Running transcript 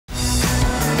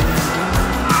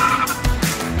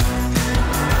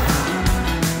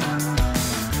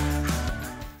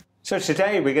So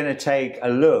today we're going to take a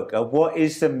look at what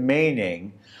is the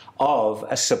meaning of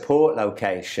a support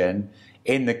location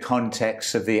in the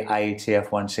context of the IATF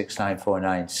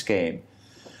 16949 scheme.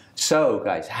 So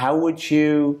guys, how would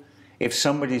you, if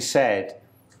somebody said,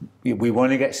 we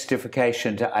want to get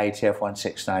certification to IATF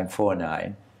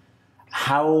 16949,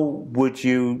 how would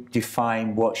you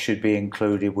define what should be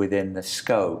included within the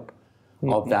scope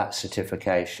of that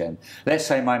certification? Let's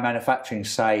say my manufacturing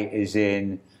site is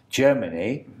in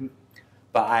Germany,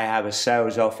 but I have a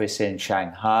sales office in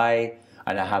Shanghai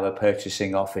and I have a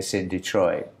purchasing office in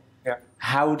Detroit. Yeah.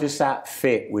 How does that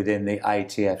fit within the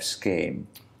IATF scheme?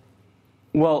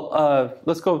 Well,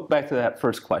 let's go back to that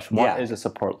first question. What is a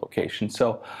support location?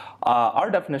 So our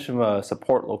definition of a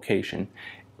support location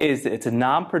is that it's a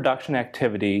non-production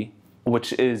activity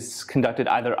which is conducted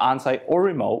either on-site or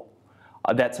remote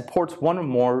that supports one or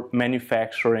more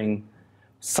manufacturing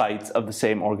sites of the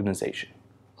same organization.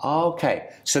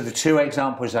 Okay, so the two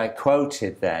examples I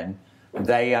quoted then,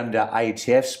 they under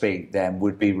IATF speak then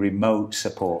would be remote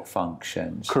support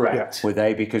functions. Correct. Would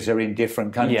they? Because they're in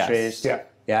different countries? Yes. Yeah.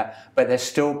 Yeah, but they're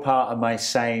still part of my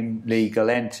same legal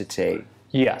entity.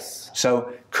 Yes.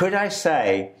 So could I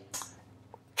say,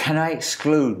 can I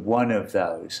exclude one of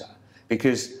those?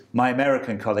 Because my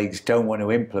American colleagues don't want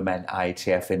to implement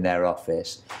IATF in their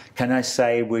office. Can I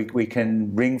say we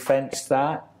can ring fence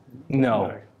that?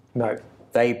 No. No.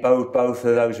 They both of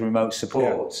those remote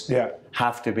supports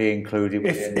have to be included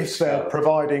within the If they're scope.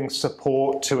 providing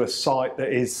support to a site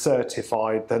that is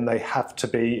certified, then they have to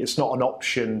be, it's not an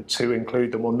option to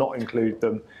include them or not include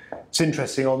them. It's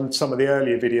interesting, on some of the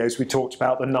earlier videos we talked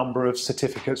about the number of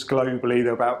certificates globally.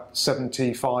 There are about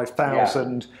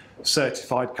 75,000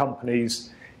 certified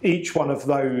companies. Each one of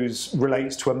those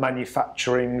relates to a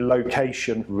manufacturing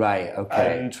location. Right,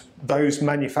 okay. And those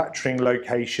manufacturing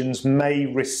locations may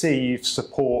receive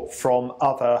support from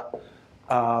other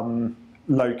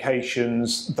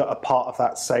locations that are part of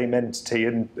that same entity.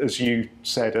 And as you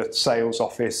said, a sales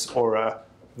office or a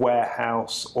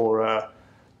warehouse or a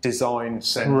design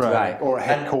centre or a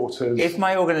headquarters. If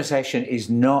my organisation is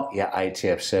not yet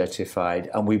IATF certified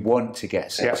and we want to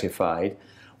get certified,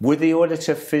 would the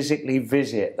auditor physically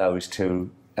visit those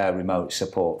two remote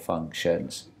support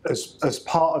functions? As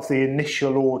part of the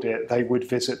initial audit, they would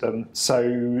visit them.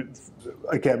 So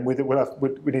again, we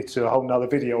need to do a whole nother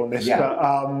video on this,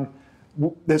 but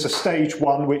there's a stage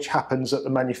one which happens at the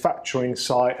manufacturing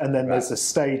site, and then there's a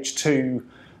stage two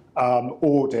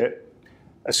audit,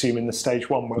 assuming the stage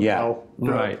one went well,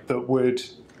 that would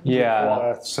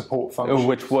require support functions.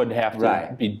 Which would have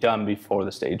to be done before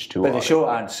the stage two audit. But the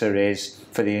short answer is,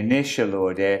 for the initial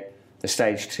audit, the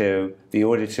stage two, the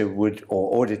auditor would,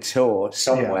 or auditor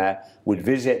somewhere, would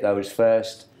visit those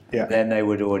first, then they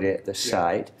would audit the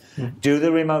site. Do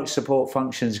the remote support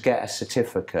functions get a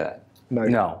certificate?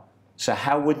 No. So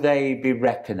how would they be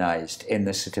recognised in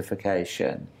the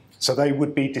certification? So they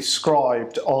would be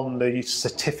described on the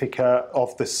certificate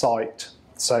of the site.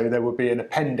 So there would be an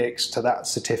appendix to that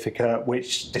certificate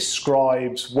which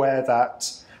describes where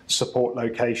that support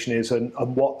location is and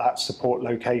what that support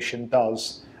location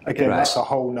does. Again, that's a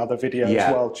whole nother video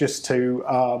as well, just to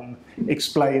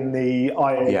explain the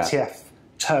IATF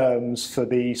terms for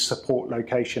the support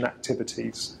location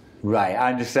activities. Right,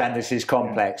 I understand this is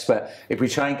complex, but if we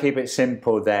try and keep it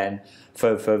simple then,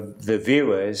 for the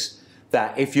viewers,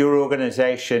 that if your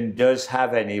organisation does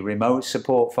have any remote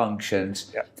support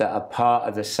functions that are part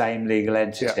of the same legal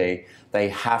entity, they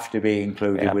have to be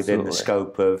included within the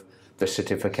scope of the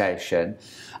certification.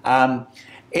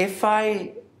 If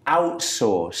I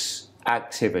outsource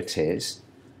activities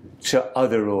to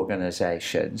other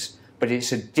organisations, but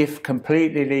it's a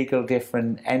completely legal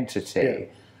different entity,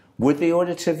 would the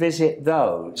auditor visit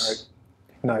those?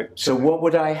 No. So what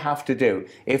would I have to do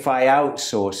if I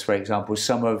outsource, for example,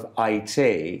 some of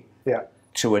IT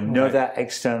to another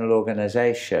external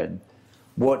organisation?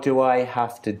 What do I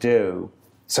have to do?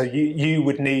 So you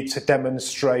would need to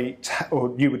demonstrate,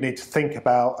 or you would need to think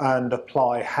about and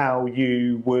apply how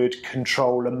you would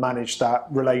control and manage that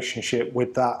relationship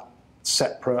with that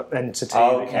separate entity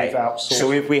that you've outsourced.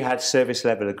 So if we had service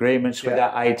level agreements with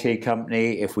that IT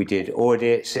company, if we did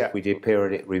audits, if we did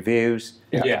periodic reviews,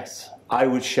 I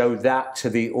would show that to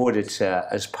the auditor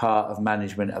as part of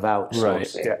management of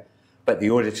outsourcing. But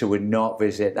the auditor would not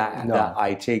visit that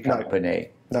IT company.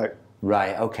 No.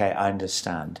 Right, okay, I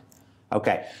understand.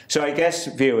 Okay, so I guess,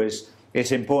 viewers,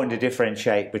 it's important to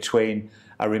differentiate between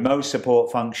a remote support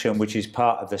function, which is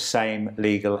part of the same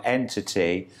legal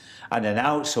entity, and an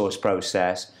outsource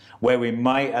process where we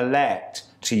might elect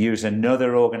to use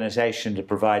another organisation to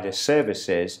provide us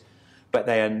services, but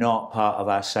they are not part of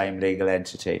our same legal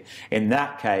entity. In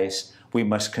that case, we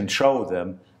must control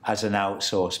them as an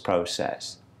outsourced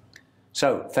process.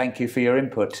 So, thank you for your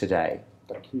input today.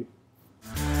 Thank you.